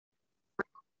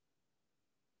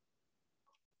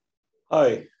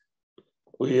Hi,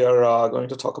 we are going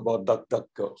to talk about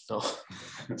DuckDuckGo now.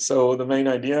 So the main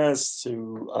idea is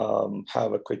to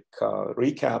have a quick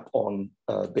recap on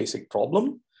a basic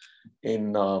problem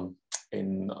in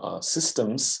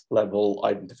systems level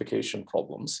identification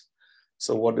problems.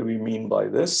 So what do we mean by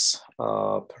this?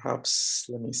 Perhaps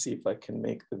let me see if I can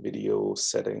make the video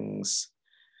settings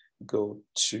go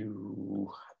to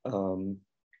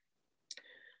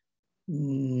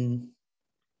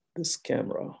this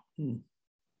camera.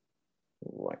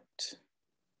 Right.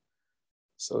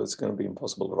 So it's going to be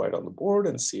impossible to write on the board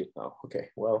and see it now. Okay,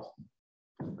 well,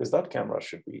 because that camera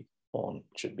should be on,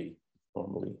 should be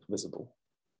normally visible.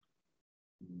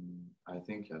 I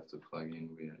think you have to plug in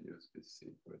via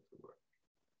USB-C for it to work.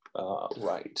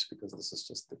 Right, because this is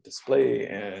just the display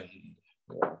and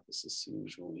yeah, this is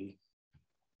usually.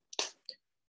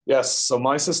 Yes, so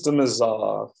my system is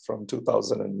from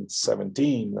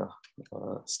 2017,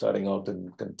 starting out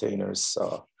in containers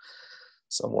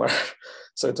somewhere.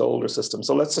 So it's an older system.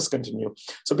 So let's just continue.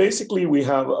 So basically we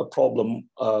have a problem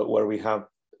where we have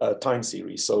a time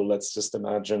series. So let's just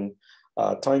imagine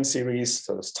time series,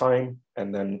 so it's time,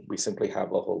 and then we simply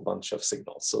have a whole bunch of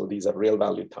signals. So these are real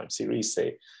valued time series,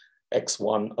 say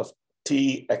x1 of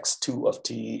t, x2 of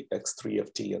t, x3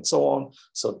 of t, and so on.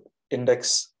 So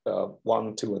index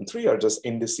 1, 2, and 3 are just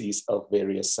indices of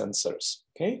various sensors,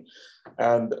 okay?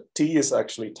 And t is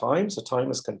actually time, so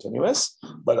time is continuous,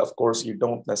 but of course you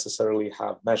don't necessarily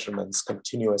have measurements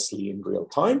continuously in real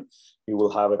time. You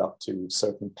will have it up to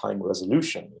certain time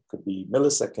resolution. It could be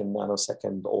millisecond,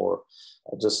 nanosecond, or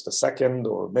just a second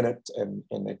or a minute, and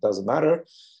it doesn't matter,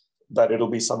 but it'll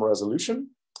be some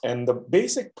resolution. And the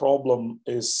basic problem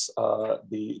is,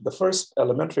 the first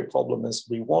elementary problem is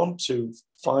we want to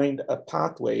find a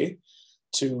pathway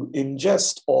to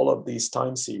ingest all of these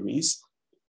time series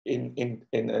in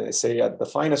say at the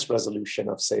finest resolution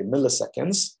of say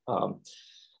milliseconds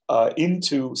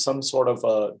into some sort of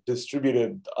a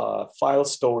distributed file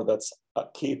store that's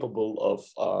capable of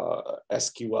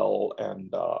SQL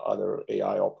and other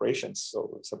AI operations.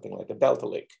 So something like a Delta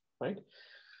Lake, right?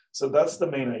 So that's the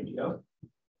main idea.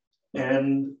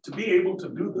 And to be able to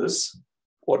do this,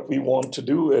 what we want to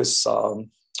do is,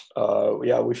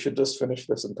 yeah, we should just finish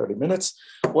this in 30 minutes.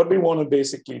 What we want to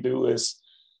basically do is,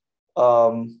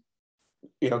 go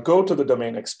to the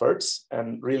domain experts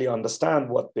and really understand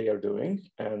what they are doing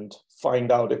and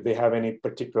find out if they have any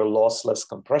particular lossless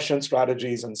compression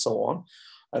strategies and so on.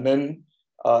 And then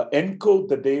encode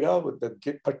the data with the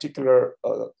particular,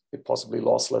 possibly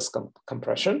lossless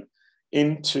compression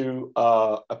into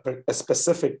a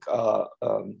specific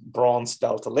bronze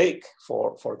Delta Lake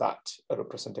for that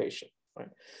representation, right?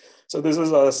 So this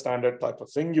is a standard type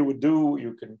of thing you would do.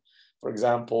 You can, for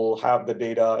example, have the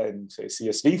data in say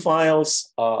CSV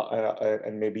files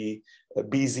and maybe a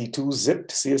BZ2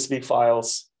 zipped CSV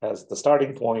files as the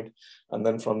starting point. And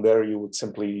then from there, you would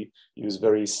simply use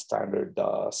very standard,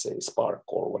 say Spark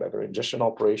or whatever ingestion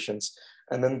operations.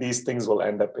 And then these things will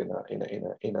end up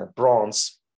in a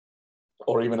bronze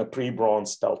or even a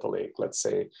pre-bronze Delta Lake, let's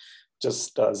say,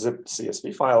 just zipped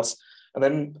CSV files.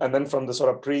 And then from the sort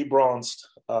of pre-bronzed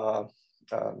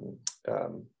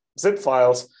zip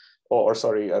files, or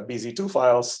sorry, BZ2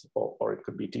 files, or it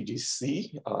could be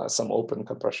TGC, some open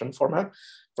compression format.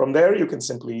 From there, you can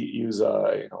simply use,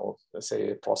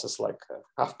 say a process like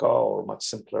Kafka or much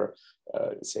simpler,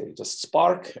 say just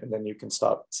Spark, and then you can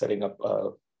start setting up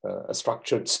a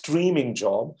structured streaming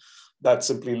job that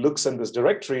simply looks in this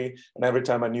directory, and every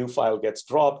time a new file gets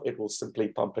dropped, it will simply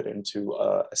pump it into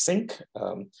a sink,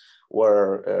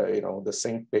 where the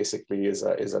sink basically is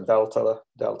a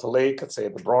Delta Lake, let's say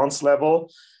at the bronze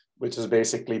level, which is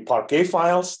basically Parquet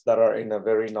files that are in a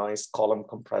very nice column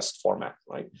compressed format,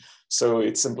 right? So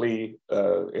it's simply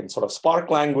in sort of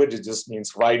Spark language, it just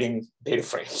means writing data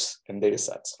frames and data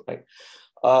sets, right?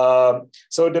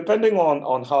 So depending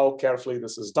on how carefully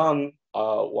this is done,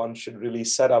 one should really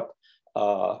set up,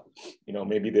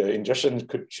 maybe the ingestion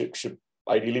should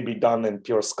ideally be done in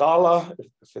pure Scala.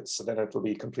 If it's, then it will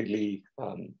be completely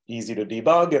easy to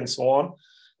debug and so on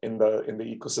in the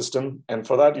ecosystem. And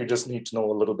for that, you just need to know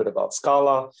a little bit about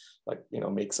Scala, like,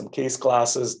 make some case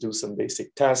classes, do some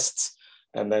basic tests,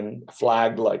 and then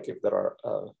flag, like if there are,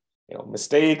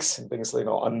 mistakes and things,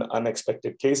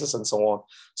 unexpected cases and so on.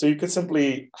 So you could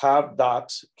simply have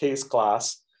that case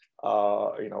class,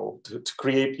 to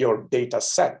create your data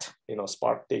set,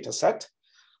 Spark data set,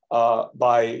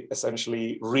 by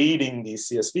essentially reading these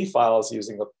CSV files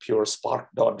using a pure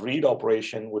Spark.read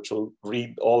operation, which will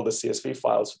read all the CSV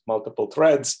files with multiple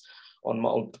threads on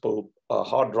multiple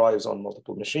hard drives on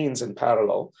multiple machines in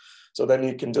parallel. So then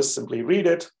you can just simply read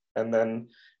it, and then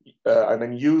and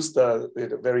then use the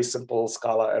very simple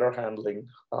Scala error handling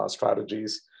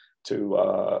strategies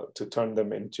to turn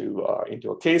them into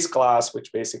a case class,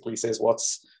 which basically says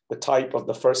what's the type of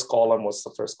the first column, what's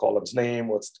the first column's name,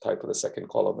 what's the type of the second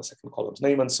column's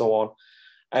name, and so on.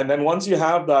 And then once you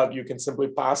have that, you can simply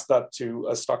pass that to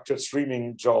a structured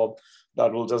streaming job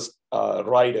that will just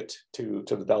write it to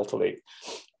the Delta Lake.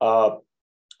 Or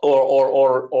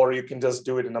you can just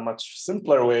do it in a much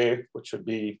simpler way, which would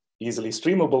be easily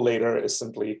streamable later, is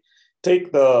simply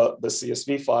take the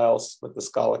CSV files with the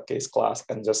Scala case class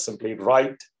and just simply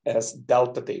write as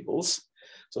delta tables.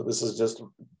 So this is just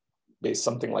based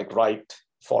something like write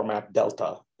format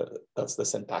delta. That's the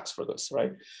syntax for this,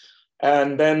 right?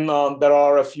 And then there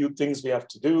are a few things we have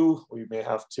to do. We may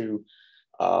have to,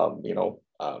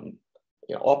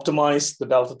 optimize the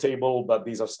delta table, but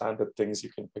these are standard things you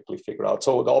can quickly figure out.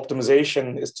 So the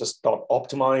optimization is just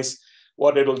 .optimize.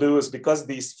 What it'll do is, because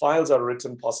these files are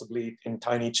written possibly in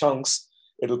tiny chunks,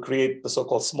 it'll create the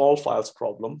so-called small files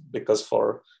problem, because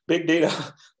for big data,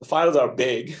 the files are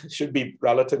big, should be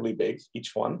relatively big,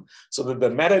 each one, so that the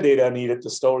metadata needed to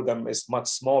store them is much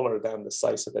smaller than the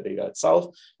size of the data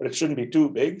itself, but it shouldn't be too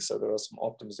big. So there are some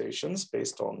optimizations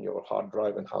based on your hard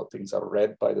drive and how things are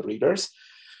read by the readers.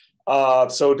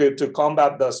 So to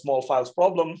combat the small files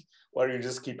problem, where you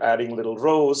just keep adding little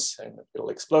rows and it'll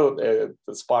explode,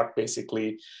 the Spark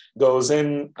basically goes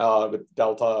in with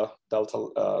Delta,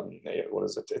 what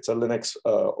is it? It's a Linux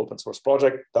open source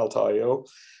project, Delta.io.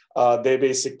 They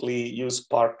basically use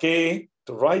Parquet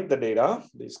to write the data,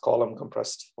 these column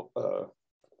compressed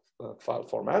file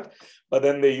format, but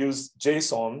then they use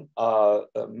JSON,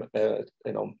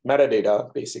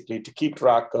 metadata basically to keep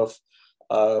track of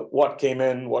what came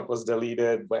in, what was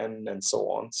deleted, when, and so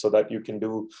on, so that you can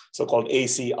do so-called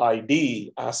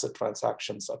ACID, asset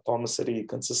transactions, atomicity,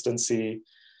 consistency,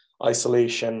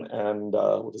 isolation, and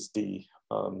what is D?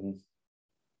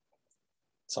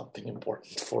 Something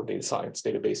important for data science,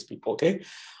 database people, okay?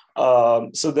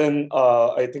 So then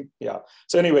I think, yeah.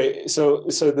 So anyway, so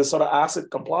the sort of asset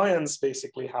compliance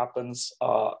basically happens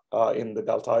in the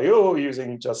Delta.io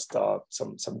using just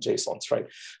some JSONs, right?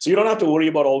 So you don't have to worry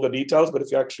about all the details, but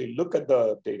if you actually look at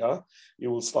the data, you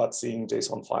will start seeing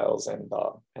JSON files and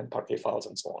Parquet files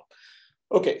and so on.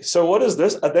 Okay, so what is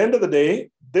this? At the end of the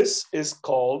day, this is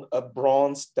called a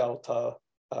bronze delta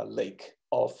lake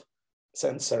of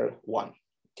sensor 1,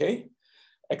 okay?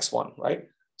 X1, right?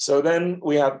 So then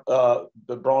we have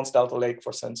the bronze delta lake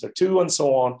for sensor 2 and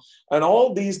so on. And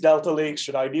all these delta lakes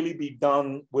should ideally be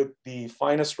done with the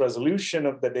finest resolution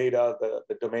of the data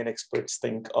the domain experts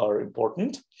think are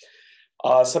important.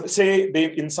 So say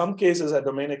in some cases, a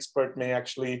domain expert may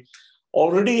actually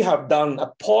already have done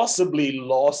a possibly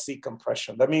lossy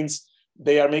compression. That means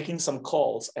they are making some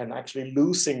calls and actually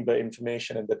losing the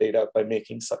information in the data by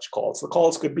making such calls. The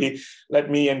calls could be,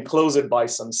 let me enclose it by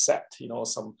some set,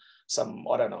 some,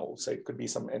 I don't know, say it could be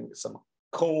some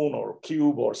cone or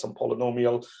cube or some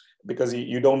polynomial, because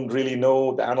you don't really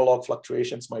know, the analog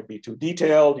fluctuations might be too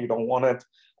detailed, you don't want it,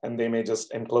 and they may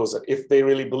just enclose it. If they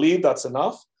really believe that's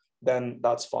enough, then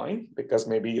that's fine, because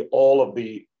maybe all of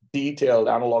the detailed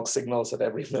analog signals at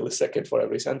every millisecond for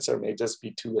every sensor may just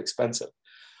be too expensive.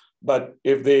 But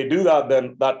if they do that,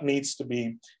 then that needs to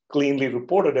be cleanly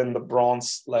reported in the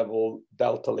bronze level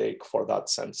delta lake for that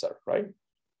sensor, right?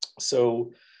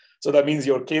 So that means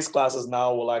your case classes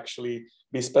now will actually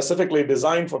be specifically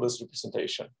designed for this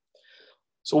representation.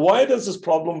 So why does this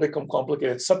problem become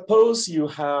complicated? Suppose you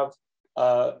have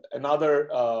another,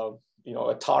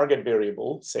 a target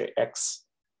variable, say X,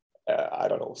 I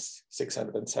don't know,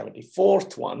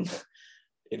 674th one,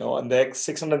 and the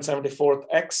 674th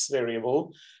X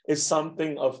variable is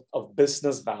something of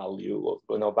business value,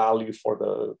 value for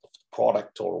the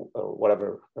product or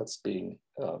whatever that's being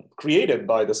created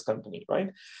by this company,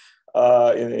 right?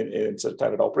 In a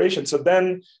tenant operation. So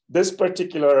then this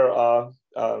particular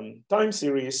time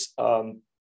series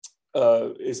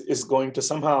is going to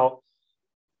somehow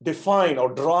define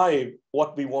or drive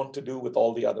what we want to do with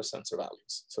all the other sensor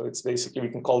values. So it's basically, we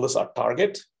can call this our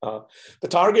target. The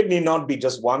target need not be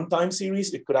just one time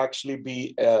series. It could actually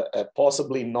be a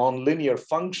possibly nonlinear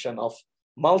function of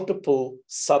multiple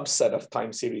subset of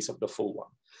time series of the full one.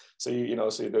 So,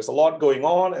 so there's a lot going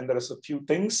on, and there's a few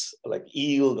things like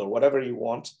yield or whatever you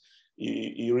want.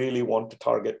 You really want to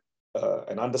target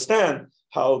and understand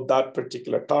how that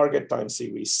particular target time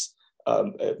series,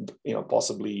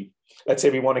 possibly, let's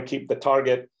say we want to keep the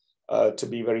target to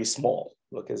be very small,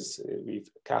 because we've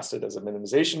cast it as a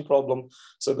minimization problem.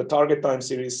 So the target time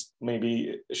series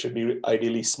maybe should be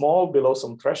ideally small, below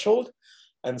some threshold.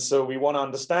 And so we want to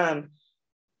understand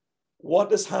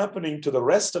what is happening to the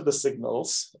rest of the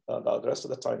signals, the rest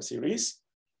of the time series,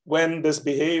 when this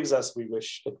behaves as we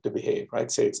wish it to behave,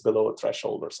 right? Say it's below a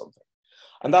threshold or something.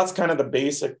 And that's kind of the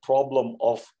basic problem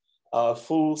of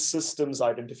full systems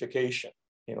identification,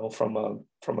 you know, from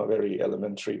a very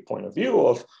elementary point of view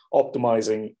of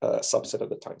optimizing a subset of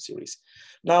the time series.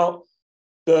 Now,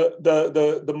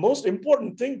 the most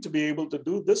important thing to be able to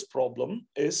do this problem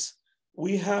is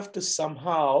we have to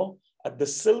somehow, at the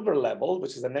silver level,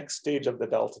 which is the next stage of the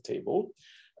delta table,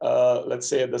 let's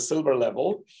say at the silver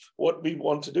level, what we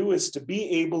want to do is to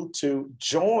be able to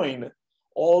join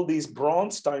all these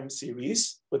bronze time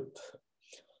series with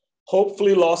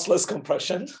hopefully lossless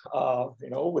compression, you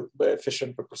know, with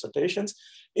efficient representations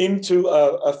into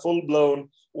a full-blown,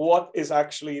 what is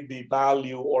actually the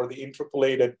value or the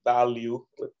interpolated value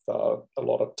with a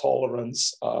lot of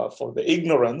tolerance for the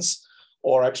ignorance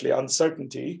or actually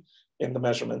uncertainty in the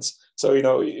measurements. So, you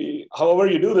know, however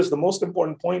you do this, the most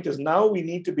important point is now we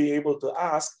need to be able to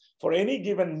ask for any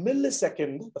given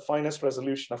millisecond, the finest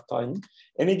resolution of time,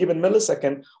 any given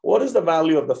millisecond, what is the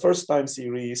value of the first time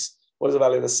series? What is the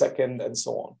value of the second, and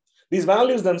so on? These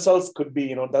values themselves could be,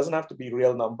 you know, it doesn't have to be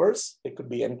real numbers. It could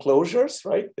be enclosures,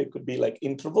 right? They could be like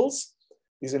intervals.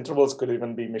 These intervals could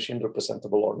even be machine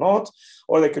representable or not,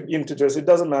 or they could be integers. It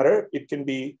doesn't matter. It can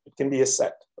be a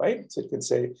set, right? So you can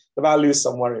say the value is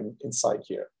somewhere inside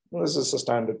here. Well, this is a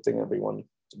standard thing everyone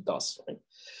does, right?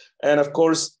 And of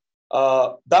course,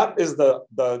 that is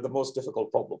the most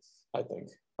difficult problem, I think,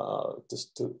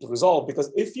 to resolve,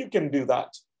 because if you can do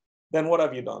that, then what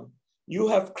have you done? You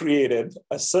have created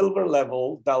a silver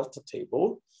level delta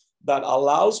table that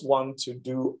allows one to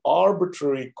do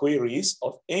arbitrary queries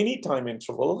of any time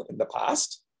interval in the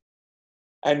past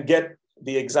and get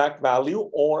the exact value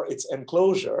or its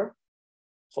enclosure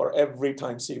for every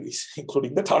time series,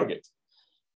 including the target.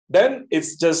 Then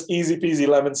it's just easy peasy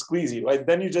lemon squeezy, right?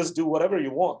 Then you just do whatever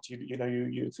you want.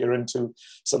 If you're into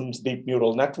some deep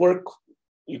neural network,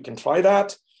 you can try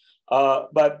that.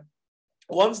 But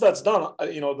once that's done,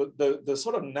 you know, the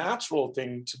sort of natural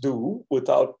thing to do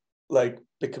without like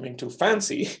becoming too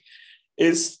fancy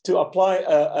is to apply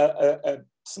a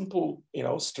simple, you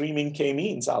know, streaming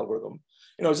k-means algorithm.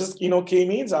 You know, just, you know,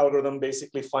 k-means algorithm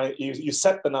basically you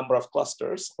set the number of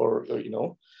clusters or you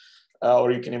know,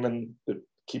 or you can even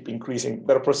keep increasing.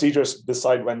 There are procedures to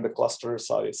decide when the cluster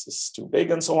size is too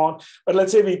big and so on. But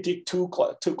let's say we take two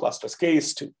clusters, k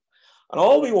is 2. And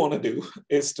all we want to do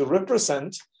is to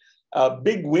represent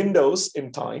big windows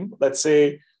in time. Let's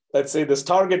say this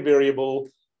target variable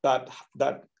that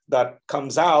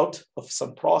comes out of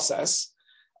some process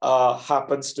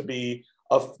happens to be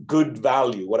of good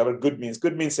value, whatever good means.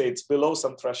 Good means say it's below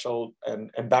some threshold,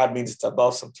 and bad means it's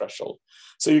above some threshold.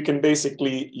 So you can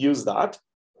basically use that.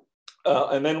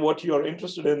 And then what you're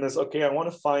interested in is, okay, I want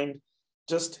to find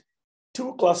just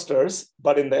 2 clusters,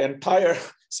 but in the entire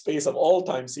space of all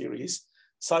time series,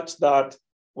 such that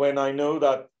when I know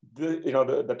that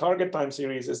the target time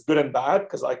series is good and bad,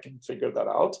 because I can figure that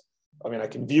out. I mean, I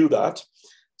can view that.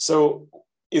 So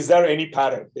is there any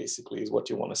pattern, basically, is what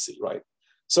you want to see, right?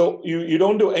 So you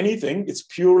don't do anything. It's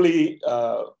purely,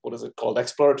 what is it called?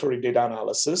 Exploratory data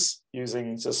analysis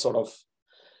using just sort of,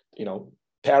 you know,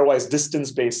 pairwise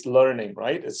distance-based learning,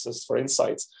 right? It's just for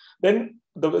insights. Then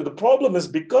the problem is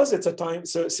because it's a time,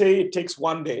 so say it takes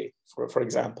 1 day, for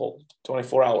example,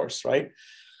 24 hours, right?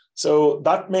 So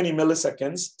that many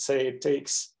milliseconds, say it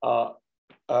takes,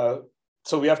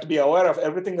 so we have to be aware of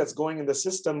everything that's going in the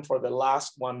system for the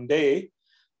last 1 day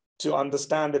to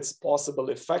understand its possible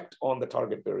effect on the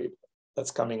target variable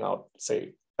that's coming out,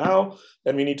 say now.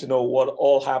 Then we need to know what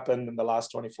all happened in the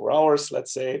last 24 hours,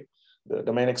 let's say. The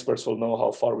domain experts will know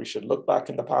how far we should look back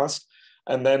in the past,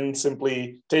 and then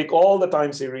simply take all the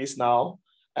time series now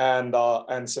and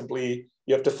simply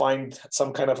you have to find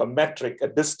some kind of a metric, a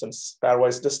distance,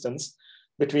 pairwise distance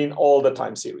between all the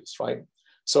time series, right?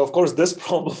 So of course this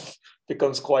problem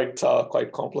becomes quite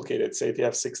complicated. Say if you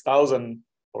have 6,000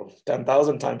 or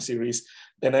 10,000 time series,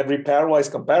 then every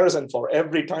pairwise comparison for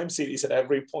every time series at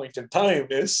every point in time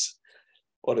is,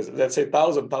 what is it? Let's say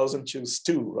 1,000 choose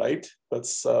 2, right?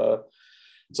 That's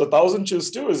so 1,000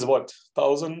 choose 2 is what?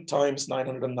 1,000 times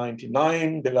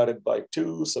 999 divided by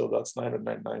 2. So that's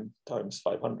 999 times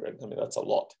 500. I mean, that's a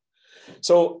lot.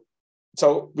 So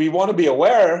we want to be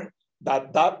aware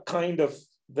that that kind of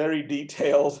very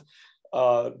detailed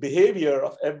behavior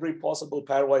of every possible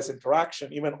pairwise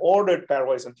interaction, even ordered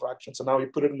pairwise interaction. So now you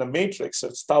put it in the matrix. So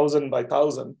it's 1,000 by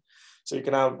 1,000. So you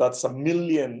can have, that's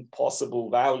 1,000,000 possible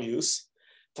values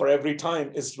for every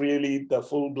time is really the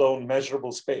full-blown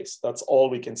measurable space. That's all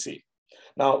we can see.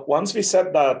 Now, once we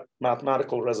set that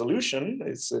mathematical resolution,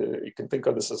 you can think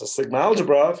of this as a sigma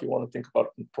algebra if you want to think about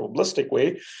it in a probabilistic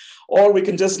way, or we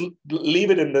can just leave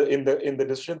it in the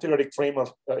decision theoretic frame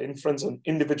of inference on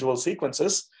individual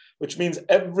sequences, which means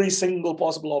every single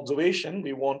possible observation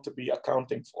we want to be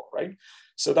accounting for, right?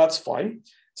 So that's fine.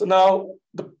 So now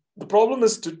the problem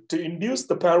is to induce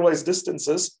the pairwise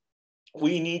distances,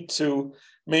 we need to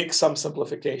make some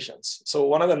simplifications. So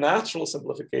one of the natural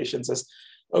simplifications is,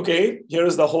 okay, here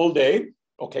is the whole day.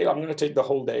 Okay, I'm going to take the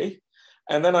whole day.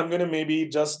 And then I'm going to maybe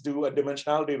just do a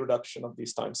dimensionality reduction of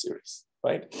these time series,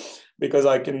 right? Because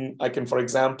I can, for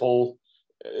example,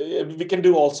 we can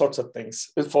do all sorts of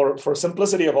things. For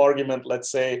simplicity of argument,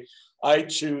 let's say I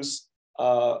choose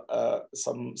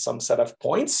some set of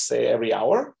points, say every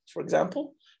hour, for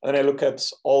example. And then I look at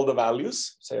all the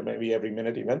values, say maybe every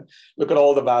minute even, look at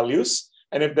all the values.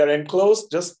 And if they're enclosed,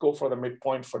 just go for the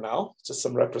midpoint for now, just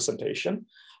some representation.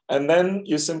 And then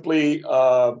you simply,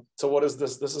 so what is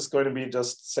this? This is going to be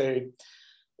just say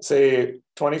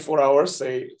 24 hours,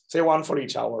 say one for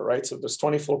each hour, right? So there's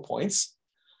 24 points.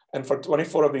 And for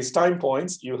 24 of these time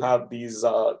points, you have these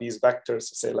vectors,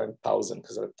 say like 1,000,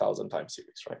 because they're 1,000 time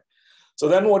series, right? So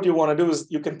then what you want to do is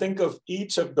you can think of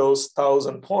each of those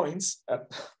 1,000 points at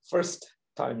first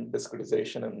time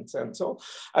discretization and so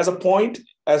as a point,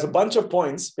 as a bunch of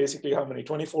points, basically how many?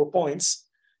 24 points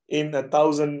in a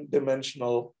 1,000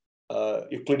 dimensional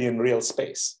Euclidean real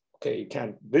space. Okay, you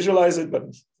can't visualize it, but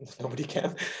nobody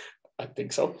can. I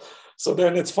think so. So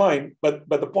then it's fine. But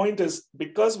the point is,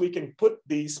 because we can put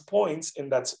these points in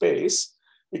that space,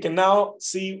 we can now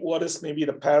see what is maybe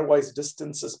the pairwise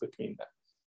distances between them,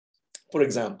 for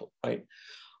example, right?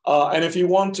 And if you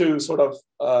want to sort of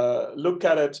look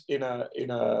at it in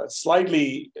a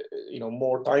slightly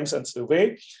more time-sensitive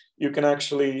way, you can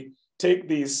actually take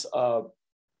these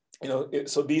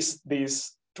so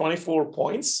these 24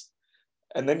 points,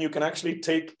 and then you can actually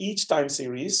take each time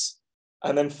series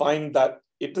and then find that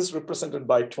it is represented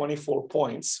by 24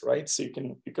 points, right? So you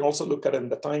can also look at it in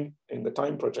the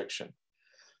time projection.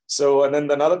 So and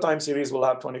then another time series will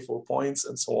have 24 points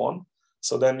and so on.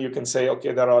 So then you can say,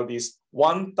 okay, there are these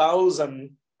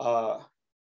 1,000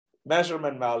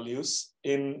 measurement values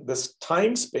in this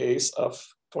time space of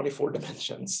 24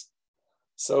 dimensions.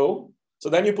 So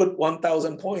then you put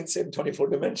 1,000 points in 24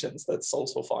 dimensions. That's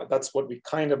also fine. That's what we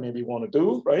kind of maybe want to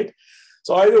do, right?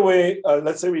 So either way,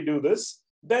 let's say we do this,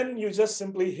 then you just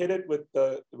simply hit it with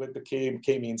the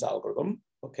k-means algorithm.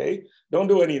 Okay, don't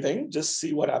do anything. Just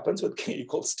see what happens with k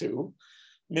equals 2.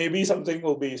 Maybe something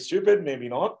will be stupid, maybe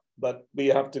not, but we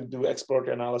have to do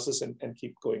exploratory analysis and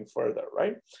keep going further,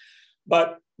 right?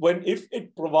 But if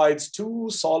it provides two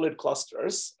solid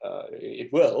clusters,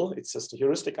 it will. It's just a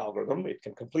heuristic algorithm. It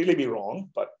can completely be wrong,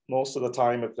 but most of the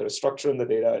time, if there's structure in the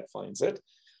data, it finds it.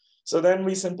 So then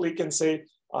we simply can say,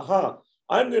 aha,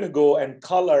 I'm going to go and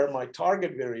color my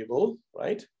target variable,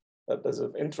 right? That is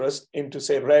of interest into,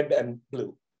 say, red and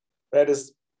blue. Red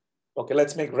is, okay,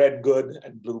 let's make red good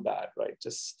and blue bad, right?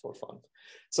 Just for fun.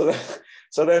 So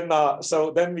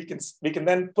then we can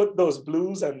then put those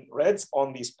blues and reds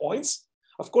on these points.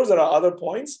 Of course, there are other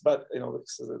points, but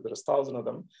there's 1,000 of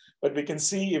them. But we can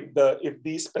see if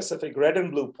these specific red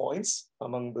and blue points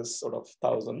among this sort of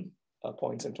 1,000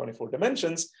 points in 24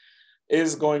 dimensions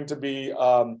is going to be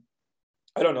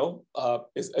I don't know,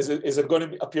 is it going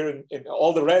to appear in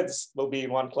all the reds will be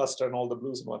in one cluster and all the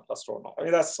blues in one cluster or not? I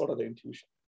mean, that's sort of the intuition.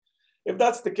 If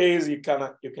that's the case, you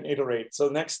can iterate. So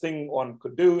the next thing one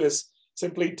could do is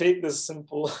simply take this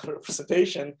simple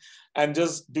representation and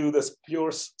just do this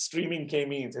pure streaming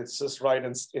k-means. It's just right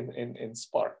in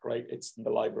Spark, right? It's in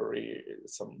the library,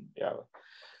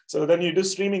 So then you do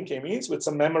streaming k-means with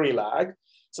some memory lag.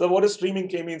 So what is streaming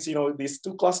k-means? These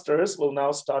two clusters will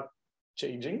now start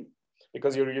changing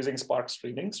because you're using Spark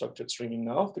streaming, structured streaming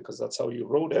now, because that's how you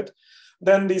wrote it.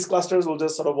 Then these clusters will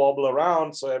just sort of wobble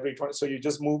around. So so you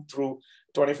just move through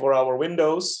 24-hour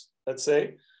windows, let's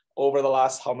say, over the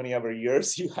last how many ever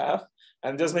years you have,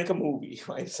 and just make a movie,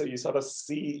 right? So you sort of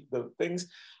see the things.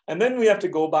 And then we have to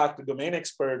go back to domain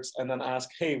experts and then ask,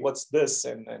 hey, what's this?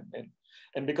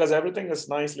 And because everything is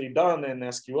nicely done in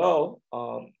SQL,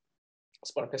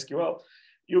 Spark SQL,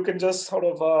 you can just sort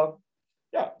of,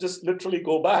 just literally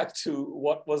go back to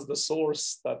what was the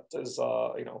source that is,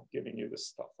 giving you this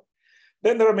stuff.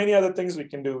 Then there are many other things we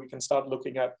can do. We can start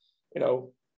looking at,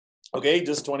 okay,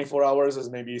 just 24 hours is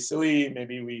maybe silly.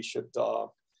 Maybe we should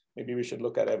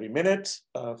look at every minute,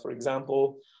 for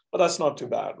example. But that's not too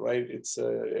bad, right? It's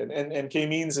and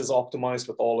k-means is optimized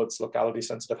with all its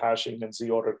locality-sensitive hashing and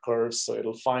z-ordered curves, so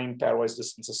it'll find pairwise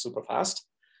distances super fast.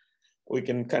 We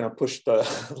can kind of push the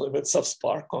limits of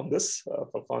Spark on this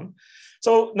for fun.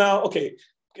 So now, okay,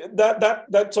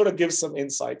 that sort of gives some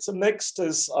insight. So next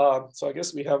is, so I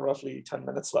guess we have roughly 10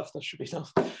 minutes left. That should be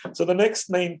enough. So the next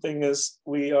main thing is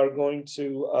we are going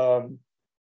to,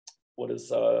 what is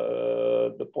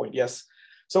the point? Yes.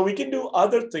 So we can do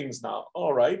other things now.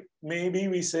 All right. Maybe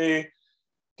we say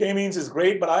K-means is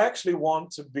great, but I actually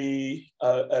want to be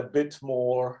a bit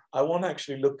more, I want to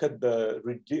actually look at the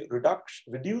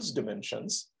reduced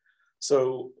dimensions.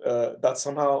 So that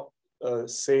somehow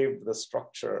save the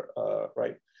structure,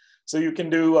 right? So you can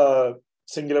do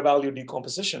singular value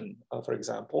decomposition, for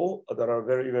example. There are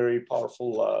very, very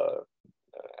powerful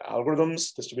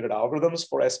algorithms, distributed algorithms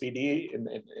for SVD in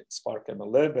Spark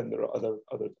MLlib, and there are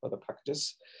other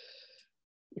packages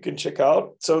you can check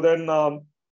out. So then,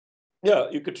 yeah,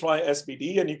 you could try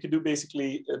SVD, and you could do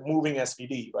basically moving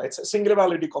SVD, right? So singular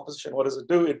value decomposition, what does it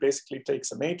do? It basically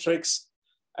takes a matrix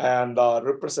and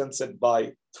represents it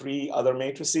by 3 other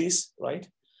matrices, right?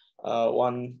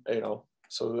 One,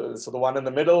 so the one in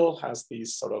the middle has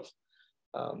these sort of,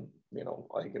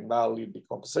 eigenvalue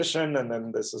decomposition, and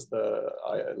then this is the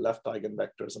left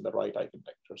eigenvectors and the right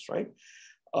eigenvectors, right?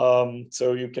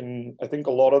 So you can, I think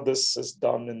a lot of this is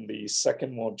done in the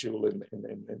second module in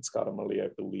SCADA-MALI, I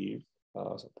believe,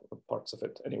 parts of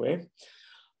it anyway.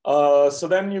 So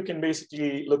then you can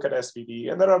basically look at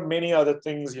SVD, and there are many other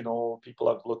things, people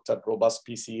have looked at robust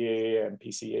PCA and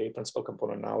PCA, principal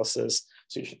component analysis.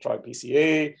 So you should try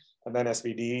PCA and then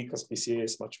SVD, because PCA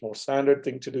is much more standard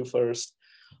thing to do first.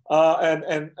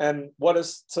 And what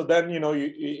is, so then, you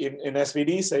in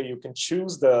SVD, say you can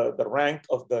choose the rank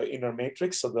of the inner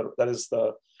matrix. So that is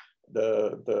the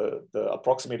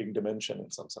approximating dimension in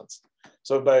some sense.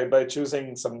 So by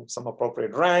choosing some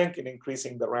appropriate rank and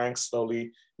increasing the rank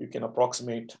slowly, you can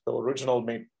approximate the original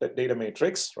data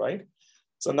matrix, right?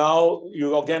 So now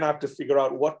you again have to figure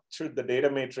out what should the data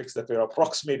matrix that we're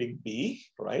approximating be,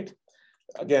 right?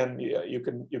 Again, you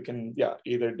can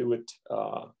either do it,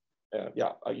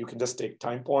 you can just take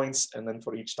time points, and then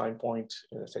for each time point,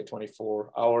 say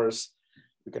 24 hours,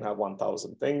 you can have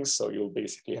 1,000 things. So you'll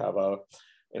basically have a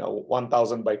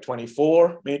 1,000 by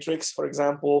 24 matrix, for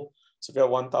example. So if you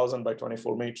have 1,000 by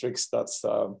 24 matrix, that's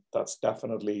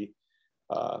definitely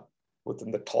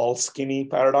within the tall, skinny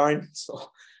paradigm.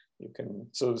 So you can,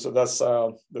 so that's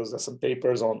those are some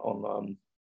papers on.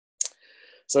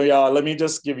 So yeah, let me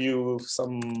just give you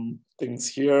some things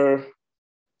here.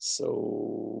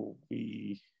 So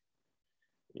you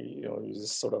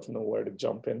just sort of know where to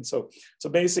jump in. So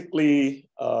basically,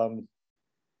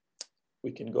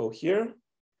 we can go here.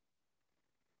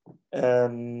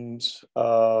 And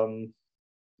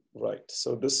right,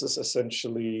 so this is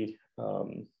essentially,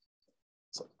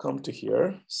 so come to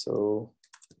here. So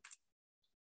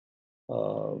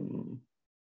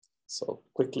so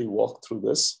quickly walk through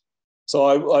this.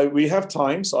 So we have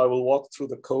time, so I will walk through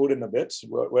the code in a bit,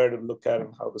 where to look at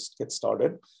and how to get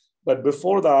started. But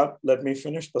before that, let me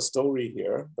finish the story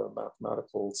here, the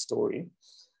mathematical story.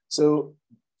 So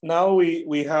now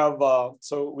we have,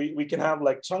 so we can have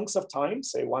like chunks of time,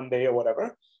 say 1 day or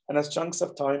whatever. And as chunks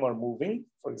of time are moving,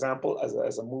 for example,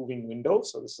 as a moving window,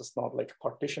 so this is not like a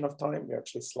partition of time, we're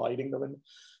actually sliding the window.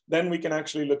 Then we can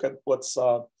actually look at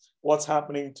what's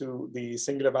happening to the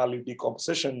singular value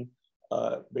decomposition,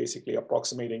 basically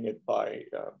approximating it by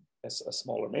a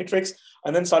smaller matrix,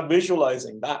 and then start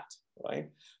visualizing that, right?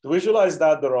 To visualize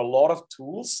that, there are a lot of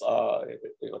tools,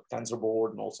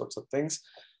 TensorBoard and all sorts of things.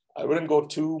 I wouldn't go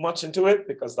too much into it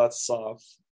because that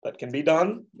can be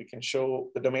done. We can show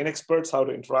the domain experts how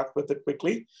to interact with it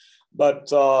quickly, but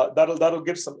that'll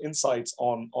give some insights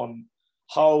on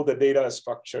how the data is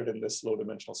structured in this low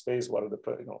dimensional space. What are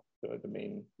the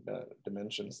main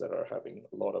dimensions that are having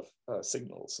a lot of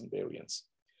signals and variance.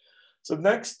 So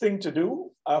next thing to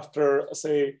do after,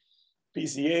 say,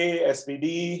 PCA,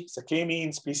 SVD, so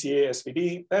K-means, PCA,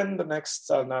 SVD, then the next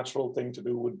natural thing to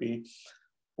do would be,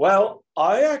 well,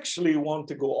 I actually want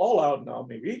to go all out now,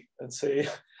 maybe, and say,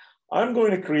 I'm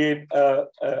going to create a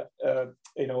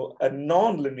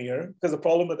non-linear, because the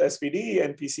problem with SVD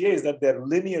and PCA is that they're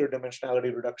linear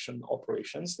dimensionality reduction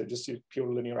operations. They're just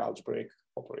pure linear algebraic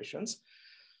operations.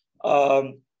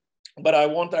 But I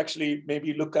want to actually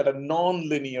maybe look at a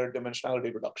non-linear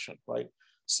dimensionality reduction, right?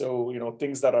 So,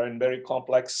 things that are in very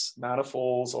complex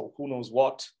manifolds or who knows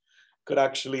what could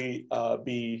actually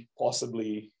be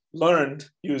possibly learned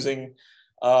using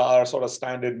our sort of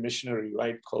standard machinery,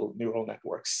 right, called neural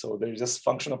networks. So they're just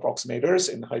function approximators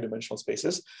in high dimensional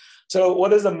spaces. So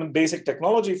what is the basic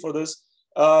technology for this?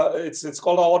 It's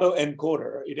called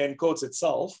autoencoder. It encodes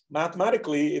itself.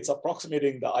 Mathematically, it's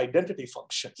approximating the identity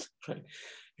function, right?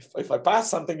 If I pass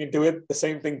something into it, the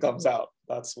same thing comes out.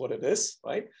 That's what it is,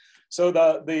 right? So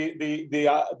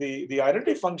the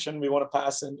identity function we want to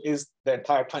pass in is the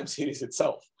entire time series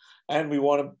itself. And we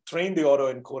want to train the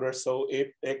autoencoder so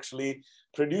it actually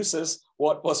produces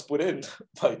what was put in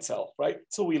by itself, right?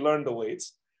 So we learn the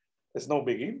weights. There's no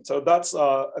biggie. So that's,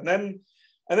 and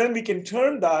then we can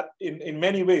turn that in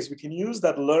many ways. We can use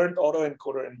that learned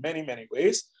autoencoder in many, many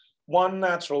ways. One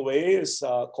natural way is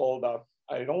called,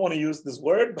 I don't want to use this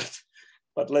word,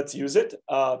 but let's use it.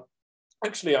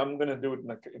 Actually, I'm going to do it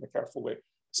in a careful way.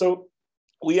 So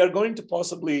we are going to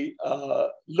possibly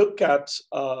look at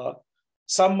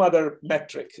some other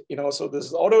metric, so this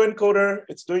is autoencoder,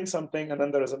 it's doing something, and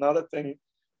then there is another thing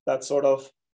that sort of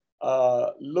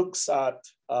looks at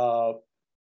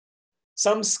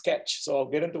some sketch. So I'll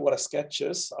get into what a sketch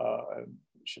is. I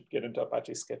should get into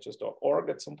apache-sketches.org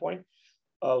at some point.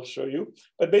 I'll show you.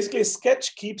 But basically, a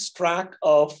sketch keeps track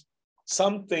of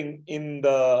something in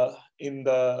the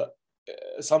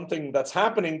something that's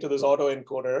happening to this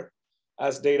autoencoder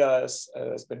as data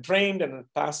has been trained and it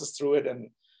passes through it, and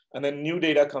then new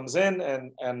data comes in,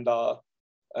 and the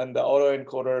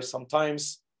autoencoder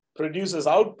sometimes produces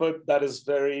output that is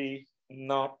very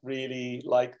not really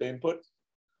like the input.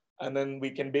 And then we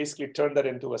can basically turn that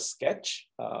into a sketch.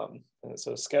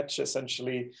 So sketch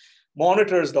essentially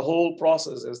monitors the whole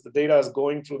process as the data is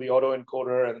going through the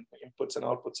autoencoder and inputs and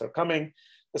outputs are coming.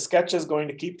 The sketch is going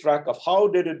to keep track of how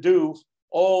did it do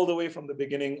all the way from the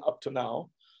beginning up to now.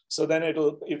 So then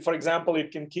for example,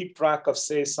 it can keep track of,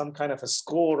 say, some kind of a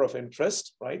score of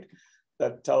interest, right?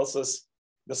 That tells us,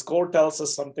 the score tells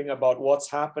us something about what's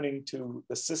happening to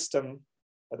the system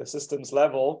at the system's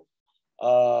level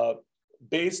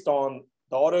based on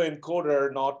the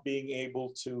autoencoder not being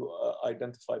able to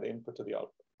identify the input to the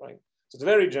output, right? So it's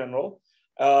very general,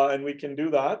 and we can do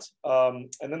that. And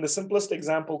then the simplest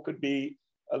example could be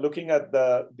looking at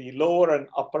the lower and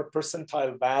upper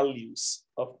percentile values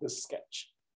of this sketch.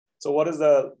 So what is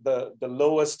the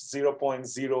lowest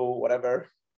 0.0 whatever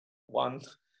one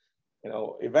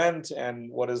event,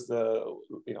 and what is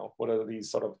what are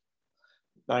these sort of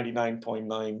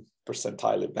 99.9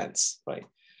 percentile events, right?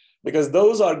 Because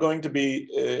those are going to be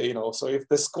so if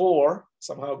the score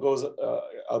somehow goes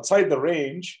outside the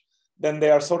range, then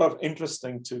they are sort of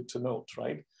interesting to note,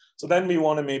 right? So then we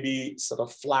want to maybe sort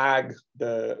of flag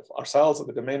ourselves or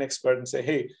the domain expert and say,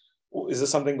 hey, is there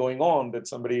something going on? Did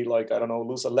somebody, like, I don't know,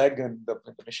 lose a leg in the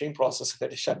machine process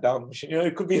that is shut down the machine?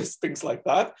 It could be things like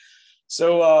that.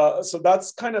 So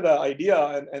that's kind of the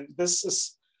idea. And this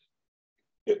is,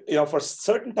 for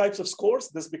certain types of scores,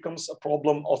 this becomes a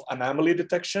problem of anomaly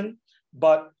detection.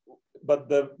 But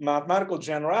the mathematical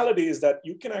generality is that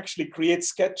you can actually create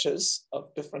sketches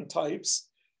of different types,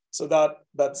 so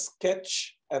that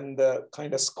sketch and the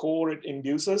kind of score it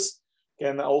induces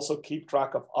can also keep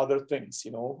track of other things,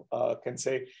 can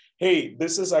say, hey,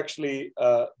 this is actually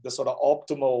the sort of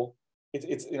optimal,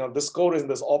 the score is in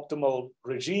this optimal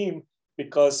regime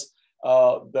because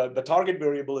the target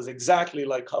variable is exactly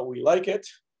like how we like it.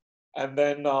 And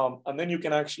then you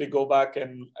can actually go back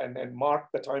and mark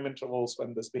the time intervals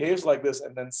when this behaves like this,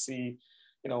 and then see,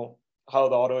 how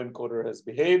the autoencoder has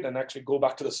behaved, and actually go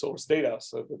back to the source data.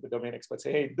 So the domain experts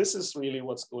say, hey, this is really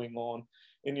what's going on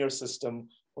in your system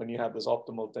when you have this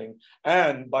optimal thing.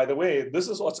 And by the way, this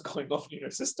is what's going on in your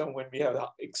system when we have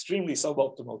extremely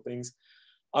suboptimal things.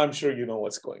 I'm sure you know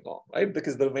what's going on, right?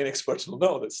 Because the domain experts will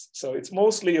know this. So it's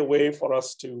mostly a way for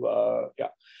us to,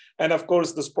 And of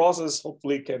course, this process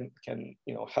hopefully can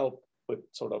help with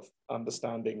sort of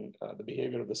understanding the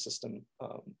behavior of the system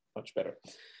much better.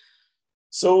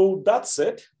 So that's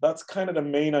it. That's kind of the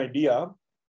main idea.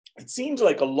 It seems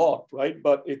like a lot, right?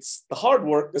 But the hard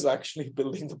work is actually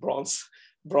building the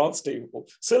bronze table.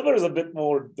 Silver is a bit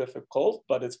more difficult,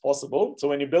 but it's possible. So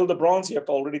when you build the bronze, you have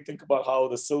to already think about how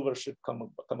the silver should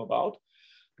come about.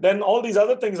 Then all these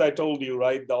other things I told you,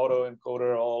 right? The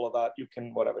autoencoder, all of that, you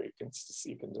can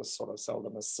just sort of sell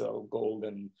them as gold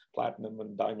and platinum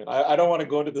and diamond. I don't want to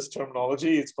go into this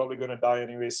terminology. It's probably going to die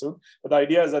anyway soon. But the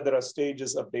idea is that there are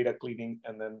stages of data cleaning,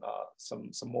 and then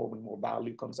some more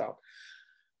value comes out.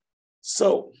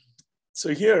 So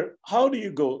here, how do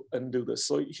you go and do this?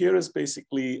 So here is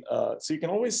basically, so you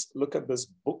can always look at this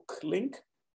book link.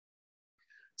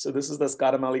 So this is the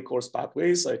Scaramelli course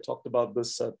pathways. I talked about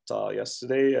this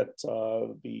yesterday at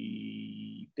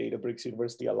the Databricks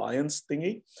University Alliance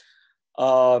thingy.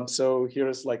 So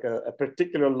here's like a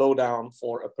particular lowdown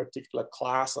for a particular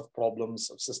class of problems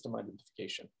of system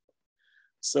identification.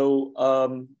 So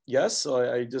yes,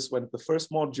 so I just went the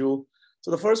first module. So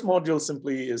the first module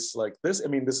simply is like this. I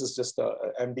mean, this is just a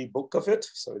MD book of it.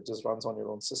 So it just runs on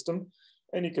your own system.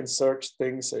 And you can search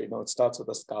things. So, it starts with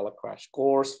a Scala crash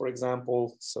course, for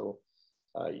example. So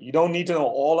You don't need to know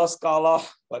all of Scala,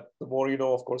 but the more you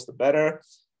know, of course, the better.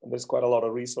 And there's quite a lot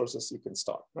of resources you can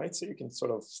start, right? So you can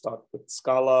sort of start with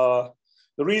Scala.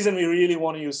 The reason we really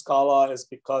want to use Scala is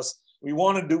because we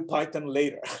want to do Python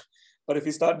later. But if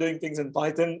you start doing things in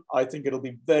Python, I think it'll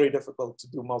be very difficult to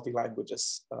do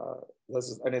multi-languages.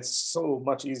 And it's so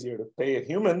much easier to pay a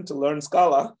human to learn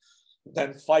Scala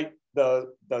than fight the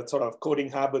sort of coding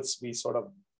habits we sort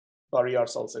of bury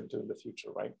ourselves into in the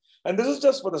future, right? And this is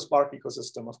just for the Spark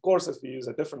ecosystem. Of course, if we use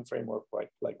a different framework, right,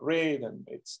 like Ray, then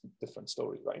it's a different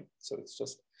story, right? So it's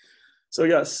just, so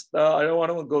yes, I don't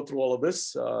want to go through all of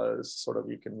this. Sort of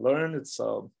you can learn, it's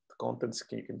contents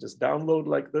you can just download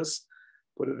like this,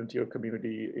 put it into your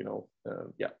community,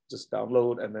 just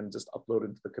download and then just upload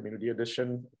into the community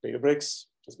edition. Databricks,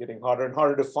 just getting harder and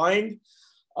harder to find.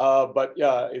 But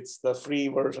yeah, it's the free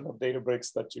version of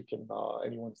Databricks that you can,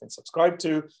 anyone can subscribe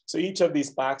to. So each of these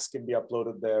packs can be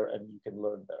uploaded there and you can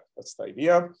learn there. That's the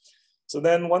idea. So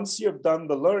then once you've done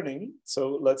the learning,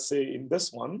 so let's say in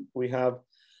this one, we have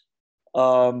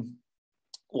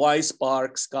why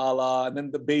Spark, Scala, and then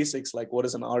the basics like what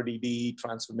is an RDD,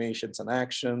 transformations and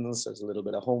actions. There's a little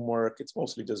bit of homework. It's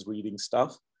mostly just reading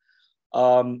stuff.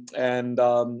 And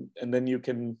then you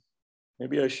can,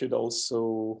 maybe I should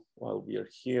also, while we are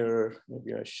here,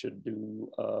 maybe I should do,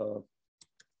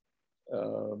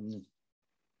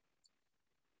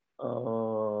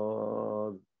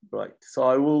 right. So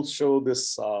I will show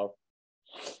this,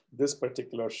 this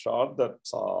particular shot that,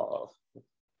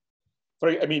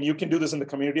 I mean, you can do this in the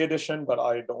community edition, but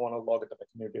I don't want to log it in the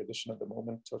community edition at the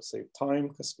moment to save time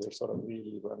because we're sort of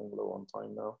really running low on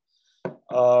time now.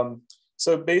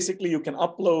 So basically you can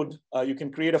upload, you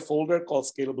can create a folder called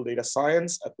Scalable Data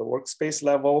Science at the workspace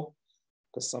level,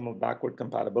 because some of backward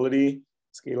compatibility,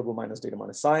 scalable minus data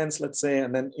minus science, let's say.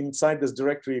 And then inside this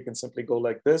directory, you can simply go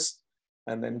like this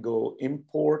and then go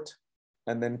import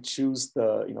and then choose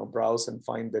the, browse and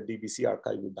find the DBC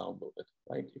archive you downloaded,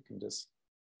 right? You can just,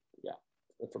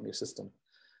 from your system.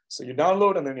 So you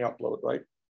download and then you upload, right?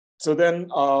 So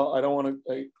then I don't want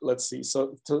to, let's see.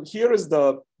 So here is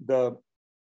the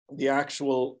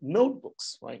actual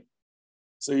notebooks, right?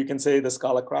 So you can say the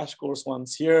Scala crash course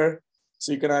one's here.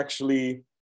 So you can actually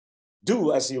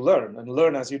do as you learn and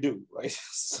learn as you do, right?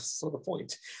 So the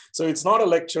point. So it's not a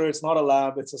lecture, it's not a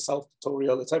lab, it's a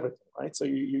self-tutorial, it's everything, right? So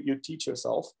you teach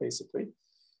yourself basically.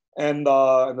 And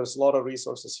there's a lot of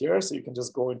resources here. So you can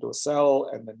just go into a cell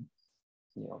and then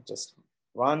just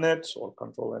run it or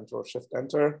Control Enter or Shift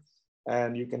Enter,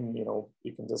 and you can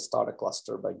just start a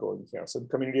cluster by going here. So in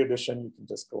Community Edition, you can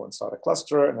just go and start a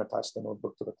cluster and attach the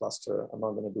notebook to the cluster. I'm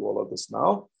not going to do all of this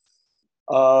now.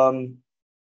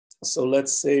 So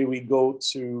let's say we go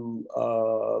to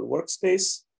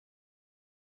Workspace,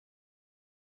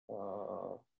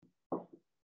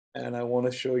 and I want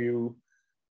to show you.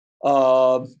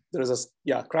 There's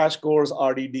a crash course,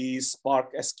 RDD,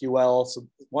 Spark SQL. So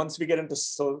once we get into,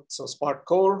 so Spark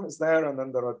Core is there, and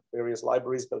then there are various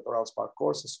libraries built around Spark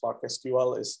Core. So Spark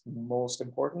SQL is most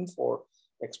important for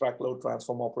extract, load,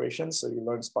 transform operations. So you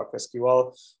learn Spark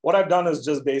SQL. What I've done is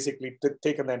just basically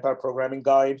taken the entire programming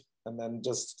guide and then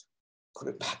just put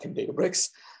it back in Databricks.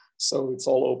 So it's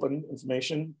all open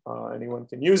information. Anyone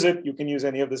can use it. You can use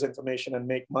any of this information and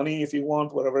make money if you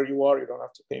want, wherever you are. You don't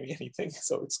have to pay me anything.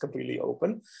 So it's completely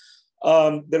open.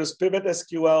 There is Pivot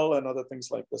SQL and other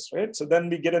things like this, right? So then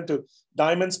we get into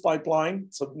Diamonds pipeline.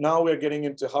 So now we're getting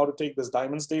into how to take this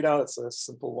Diamonds data. It's a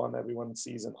simple one everyone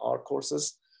sees in our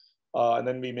courses. And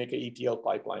then we make an ETL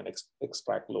pipeline,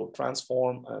 extract, load,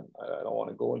 transform. And I don't want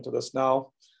to go into this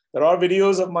now. There are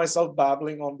videos of myself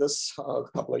babbling on this a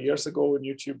couple of years ago on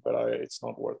YouTube, but it's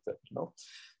not worth it,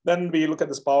 Then we look at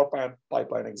this Power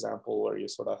pipeline example where you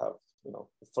sort of have,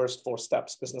 the first 4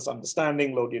 steps: business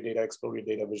understanding, load your data, explore your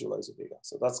data, visualize your data.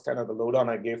 So that's kind of the lowdown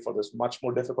I gave for this much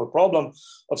more difficult problem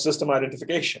of system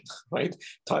identification, right?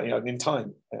 In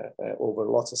time over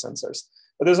lots of sensors.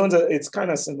 But this one's it's kind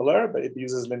of similar, but it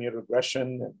uses linear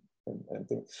regression and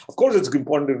things. Of course, it's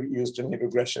important to use linear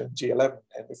regression in G11.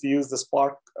 And if you use the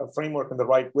Spark framework in the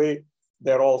right way,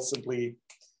 they're all simply,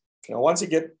 once you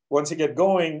get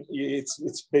going,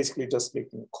 it's basically just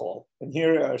making a call. And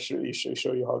here I show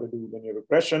you how to do linear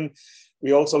regression.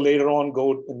 We also later on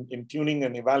go in tuning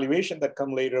and evaluation that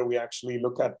come later. We actually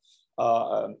look at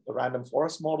a random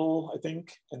forest model, I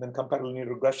think, and then compare linear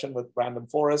regression with random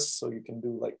forests. So you can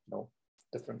do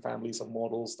different families of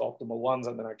models, the optimal ones,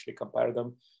 and then actually compare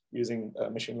them using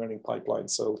machine learning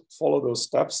pipelines. So follow those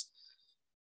steps.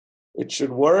 It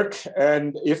should work.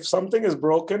 And if something is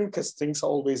broken, because things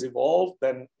always evolve,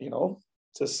 then,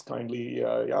 just kindly,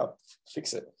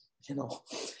 fix it,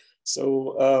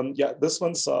 So yeah, this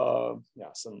one's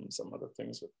yeah, some other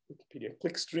things with Wikipedia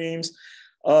click streams.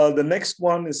 The next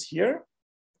one is here.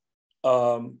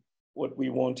 What we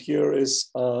want here is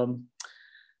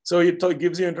so it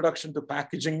gives you introduction to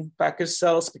packaging package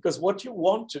cells, because what you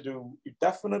want to do, you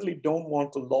definitely don't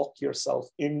want to lock yourself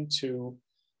into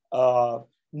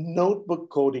notebook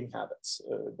coding habits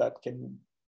that can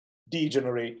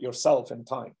degenerate yourself in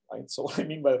time, right? So what I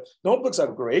mean by notebooks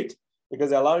are great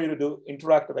because they allow you to do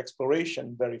interactive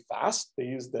exploration very fast. They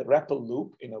use the REPL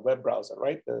loop in a web browser,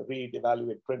 right? The read,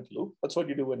 evaluate, print loop. That's what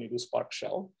you do when you do Spark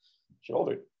Shell.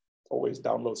 You always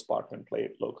download Spark and play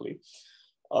it locally.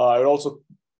 I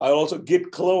also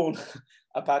git clone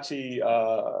Apache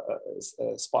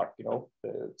Spark, you know,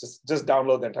 just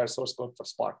download the entire source code for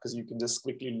Spark, because you can just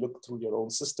quickly look through your own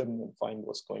system and find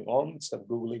what's going on instead of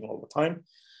Googling all the time.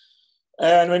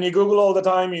 And when you Google all the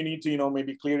time, you need to, you know,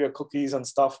 maybe clear your cookies and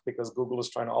stuff, because Google is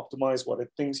trying to optimize what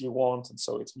it thinks you want. And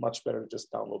so it's much better to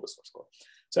just download the source code.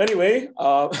 So anyway,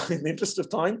 in the interest of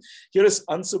time, here is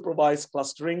unsupervised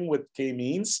clustering with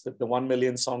k-means, the 1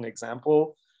 million song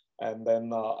example. And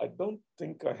then I don't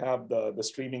think I have the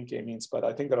streaming k-means, but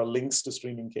I think there are links to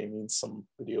streaming k-means, some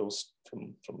videos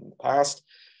from the past.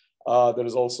 There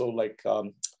is also like,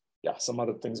 yeah, some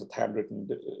other things with handwritten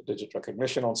digit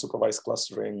recognition on supervised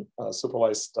clustering,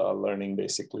 supervised learning,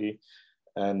 basically.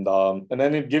 And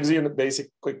then it gives you a basic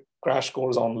quick crash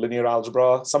course on linear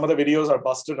algebra. Some of the videos are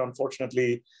busted,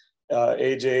 unfortunately.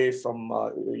 AJ from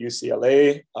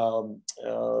UCLA,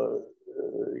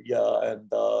 yeah, and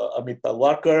Amit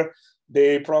Talwarkar,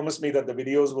 they promised me that the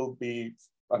videos will be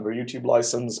under YouTube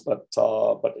license, but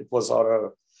it was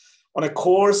on a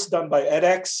course done by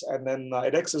edX, and then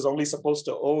edX is only supposed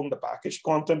to own the packaged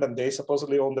content, and they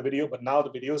supposedly own the video, but now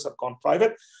the videos have gone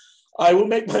private. I will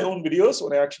make my own videos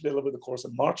when I actually deliver the course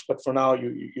in March, but for now,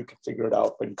 you can figure it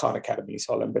out in Khan Academy,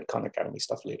 so I'll embed Khan Academy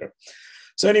stuff later.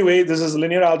 So anyway, this is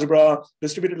linear algebra,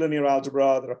 distributed linear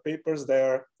algebra. There are papers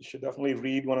there. You should definitely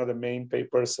read one of the main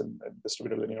papers in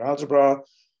distributed linear algebra.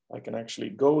 I can actually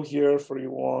go here if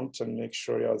you want and make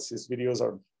sure, yeah, these videos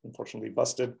are unfortunately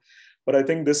busted. But I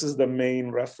think this is the main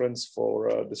reference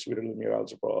for distributed linear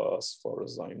algebra as far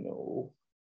as I know.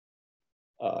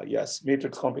 Yes,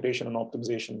 matrix computation and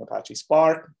optimization in Apache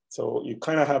Spark. So you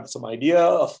kind of have some idea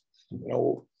of, you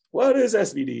know, what is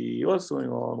SVD? What's going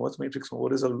on? What's matrix?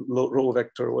 What is a row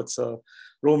vector? What's a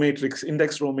row matrix,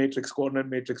 index row matrix, coordinate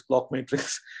matrix, block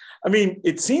matrix? I mean,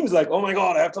 it seems like, oh my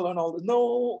God, I have to learn all this.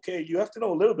 No, okay, you have to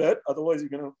know a little bit. Otherwise, you're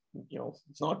going to, you know,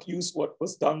 not use what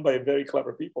was done by very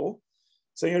clever people.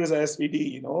 So here is a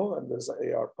SVD, you know, and there's an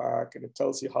ARPAC, and it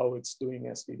tells you how it's doing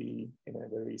SVD in a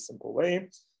very simple way.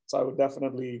 So I would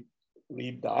definitely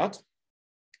read that.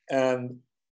 And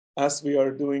as we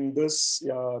are doing this,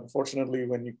 unfortunately,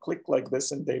 when you click like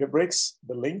this in Databricks,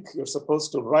 the link, you're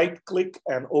supposed to right click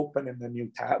and open in the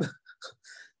new tab.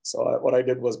 So what I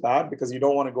did was bad, because you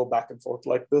don't want to go back and forth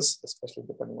like this, especially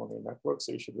depending on your network.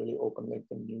 So you should really open like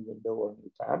a new window or a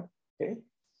new tab. Okay,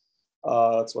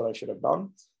 that's what I should have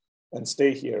done, and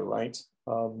stay here, right?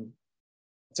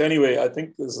 So anyway, I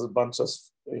think this is a bunch of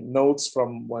notes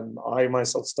from when I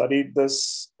myself studied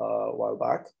this a while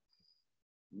back.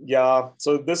 Yeah,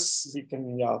 so this you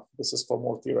can, yeah, this is for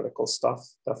more theoretical stuff,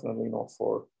 definitely not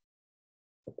for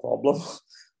the problem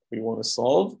we want to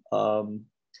solve.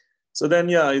 So then,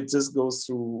 yeah, it just goes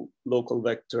through local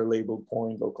vector, label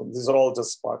point, local. These are all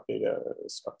just Spark data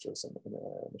structures in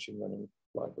a machine learning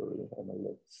library.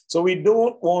 So we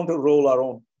don't want to roll our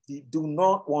own. We do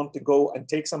not want to go and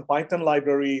take some Python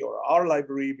library or our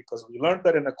library, because we learned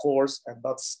that in a course, and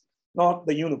that's not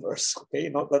the universe,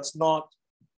 okay?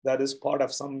 That is part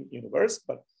of some universe,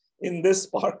 but in this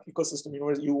Spark ecosystem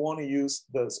universe, you want to use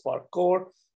the Spark core,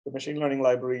 the machine learning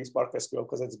library, Spark SQL,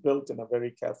 because it's built in a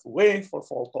very careful way for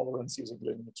fault tolerance using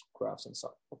lineage graphs and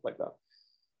stuff like that.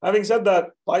 Having said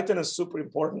that, Python is super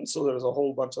important, so there's a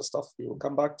whole bunch of stuff we will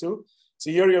come back to. So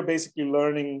here you're basically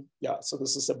learning, yeah, so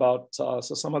this is about, so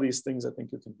some of these things I think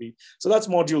you can read. So that's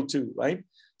module 2, right?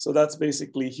 So that's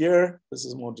basically here, this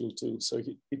is module 2. So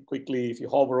it quickly, if you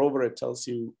hover over, it tells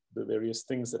you the various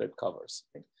things that it covers.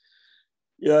 Okay?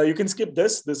 Yeah, you can skip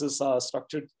this. This is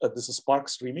structured, this is Spark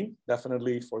streaming.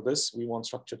 Definitely for this, we want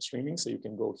structured streaming, so you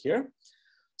can go here.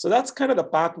 So that's kind of the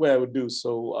pathway I would do.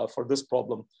 So for this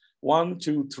problem, 1,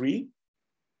 2, 3.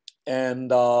 And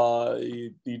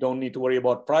you don't need to worry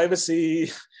about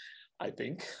privacy, I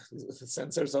think. The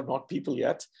sensors are not people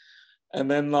yet. And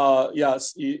then,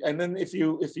 yes, and then if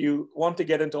you want to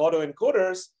get into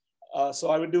autoencoders, so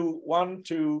I would do 1,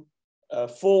 2,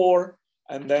 4,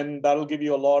 and then that'll give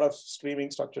you a lot of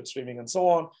streaming, structured streaming, and so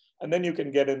on. And then you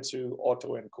can get into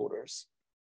autoencoders.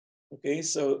 Okay,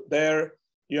 so there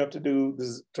you have to do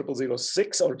this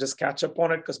 0006 or just catch up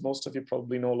on it because most of you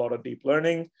probably know a lot of deep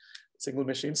learning, single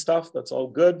machine stuff. That's all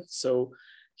good. So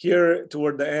here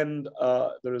toward the end,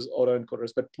 there is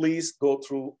autoencoders, but please go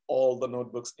through all the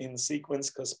notebooks in sequence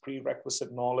because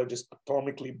prerequisite knowledge is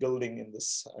atomically building in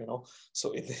this,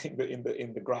 so in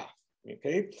the graph.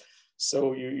 Okay,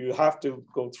 so you have to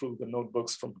go through the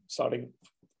notebooks from starting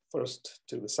first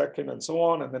to the second and so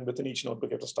on. And then within each notebook,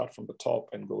 you have to start from the top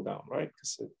and go down, right?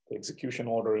 Because the execution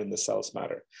order in the cells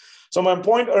matter. So my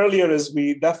point earlier is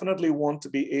we definitely want to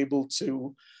be able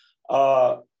to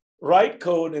write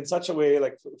code in such a way,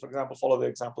 like for example, follow the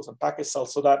examples on package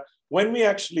cells, so that when we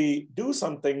actually do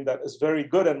something that is very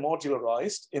good and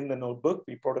modularized in the notebook,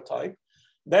 we prototype,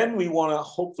 then we want to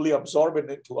hopefully absorb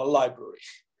it into a library.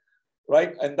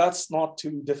 Right, and that's not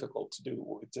too difficult to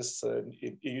do. It just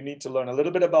you need to learn a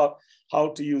little bit about how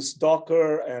to use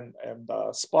Docker and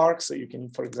Spark. So you can,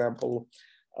 for example,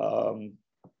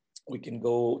 we can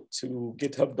go to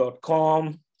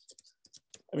github.com.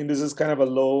 I mean, this is kind of a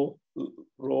low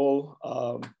role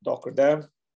Docker dev.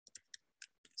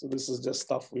 So this is just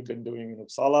stuff we've been doing in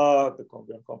Uppsala, the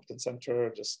Columbia Competence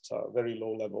Center, just very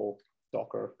low level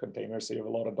Docker containers. So you have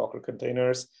a lot of Docker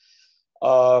containers.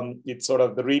 It's sort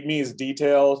of the README is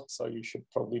detailed, so you should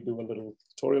probably do a little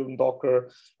tutorial in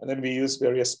Docker. And then we use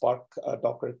various Spark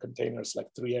Docker containers like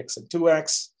 3x and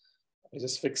 2x. I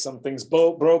just fix some things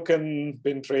broken,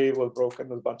 bin tray was broken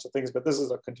with a bunch of things, but this is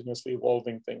a continuously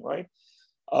evolving thing, right?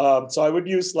 So I would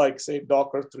use like say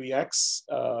Docker 3x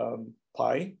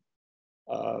Pi.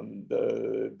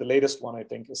 The latest one I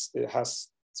think has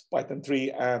Python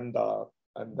 3 and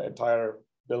the entire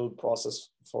build process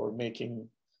for making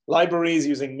libraries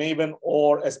using Maven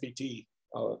or SBT,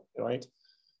 right?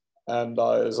 And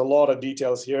there's a lot of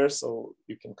details here, so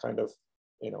you can kind of,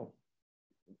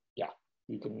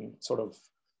 you can sort of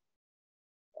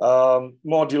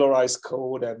modularize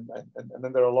code, and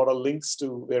then there are a lot of links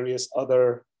to various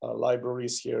other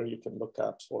libraries here you can look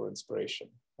at for inspiration,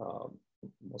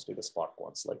 mostly the Spark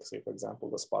ones, like say, for example,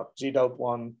 the Spark GDELT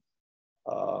one.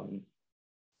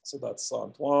 So that's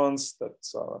Antoine's,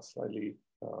 that's slightly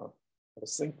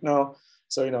sync now.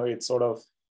 So, it's sort of,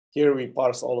 here we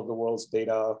parse all of the world's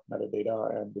data,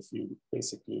 metadata, and if you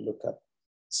basically look at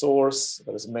source,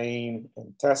 there's main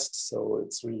and test. So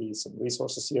it's really some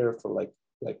resources here for like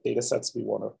data sets we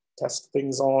want to test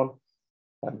things on.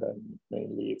 And then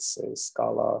mainly it's a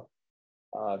Scala,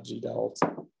 GDELT.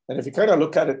 And if you kind of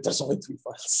look at it, there's only 3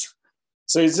 files.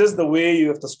 So it's just the way you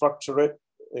have to structure it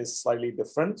is slightly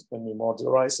different when we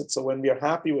modularize it. So when we are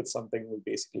happy with something, we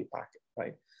basically pack it,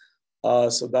 right?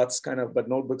 So that's kind of, but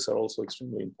notebooks are also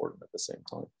extremely important at the same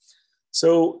time.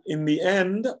 So in the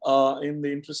end, in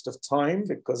the interest of time,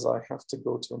 because I have to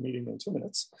go to a meeting in 2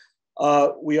 minutes,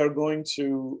 we are going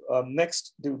to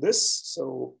next do this.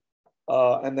 So,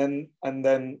 and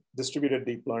then distributed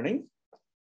deep learning.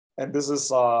 And this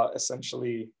is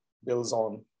essentially builds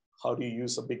on how do you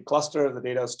use a big cluster. The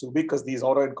data is too big because these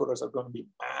autoencoders are going to be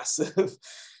massive.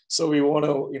 So we want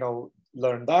to,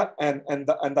 learn that, and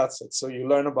that's it. So you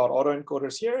learn about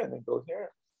autoencoders here, and then go here.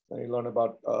 Then you learn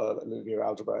about linear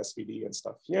algebra, SVD, and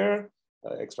stuff here.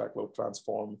 Extract, load,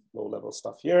 transform, low-level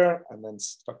stuff here, and then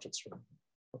structured string.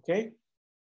 Okay.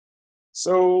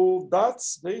 So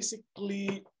that's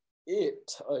basically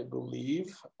it, I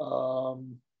believe.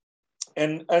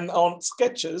 And on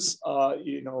sketches, I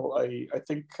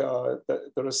think that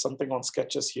there is something on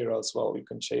sketches here as well you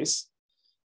can chase.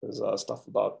 There's stuff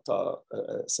about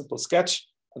a simple sketch,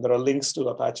 and there are links to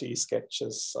Apache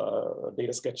sketches,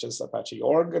 data sketches, Apache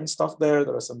org and stuff there.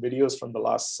 There are some videos from the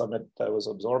last summit I was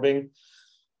absorbing.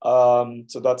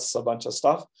 So that's a bunch of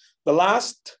stuff. The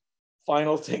last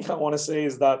final thing I want to say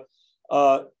is that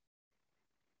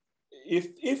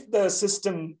if the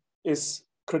system is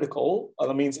critical,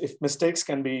 that means if mistakes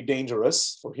can be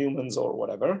dangerous for humans or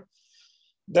whatever,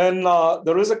 then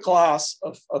there is a class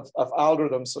of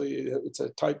algorithms. So it's a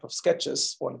type of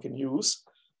sketches one can use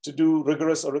to do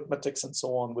rigorous arithmetics and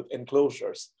so on with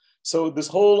enclosures. So this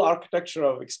whole architecture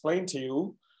I've explained to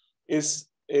you is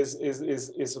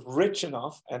rich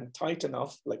enough and tight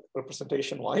enough, like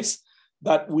representation wise,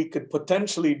 that we could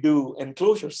potentially do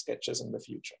enclosure sketches in the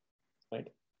future, right?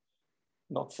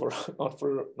 Not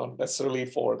necessarily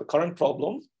for the current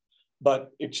problem,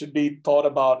 but it should be thought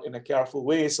about in a careful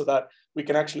way so that we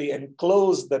can actually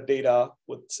enclose the data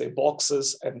with, say,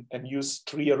 boxes and use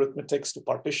tree arithmetics to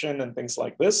partition and things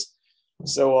like this.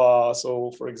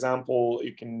 So for example,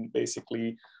 you can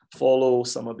basically follow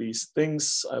some of these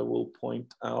things. I will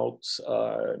point out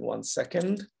in 1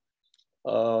 second,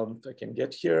 if I can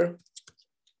get here.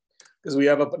 because we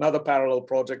have another parallel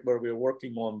project where we're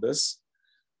working on this.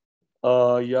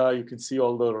 Yeah, you can see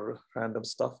all the random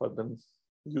stuff I've been,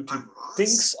 YouTube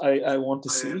thinks I want to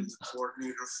see.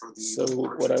 So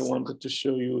what I wanted to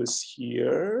show you is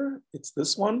here. It's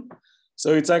this one.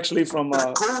 So it's actually from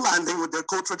co-landing with their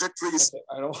co-trajectories. Okay,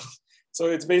 I don't. So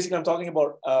it's basically, I'm talking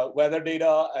about weather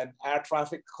data and air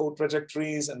traffic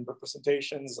co-trajectories and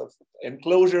representations of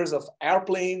enclosures of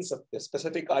airplanes, of the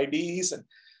specific IDs. And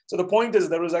so the point is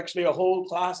there is actually a whole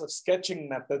class of sketching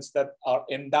methods that are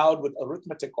endowed with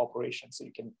arithmetic operations. So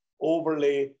you can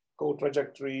overlay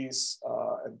co-trajectories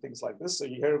and things like this. So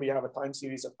here we have a time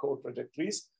series of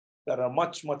co-trajectories that are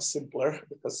much, much simpler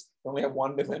because they only have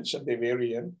one dimension they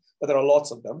vary in, but there are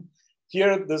lots of them.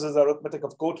 Here, this is arithmetic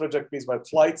of co-trajectories where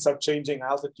flights are changing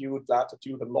altitude,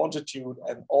 latitude, and longitude,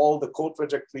 and all the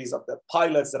co-trajectories of the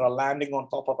pilots that are landing on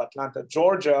top of Atlanta,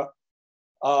 Georgia,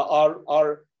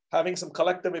 are having some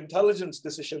collective intelligence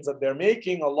decisions that they're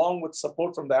making along with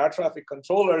support from the air traffic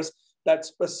controllers that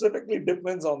specifically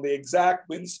depends on the exact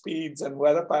wind speeds and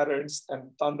weather patterns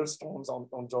and thunderstorms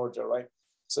on Georgia, right?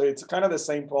 So it's kind of the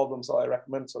same problem. So I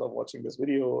recommend sort of watching this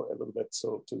video a little bit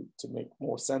so to make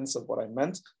more sense of what I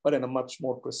meant, but in a much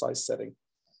more precise setting.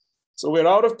 So we're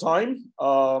out of time.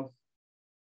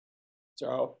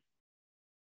 Ciao.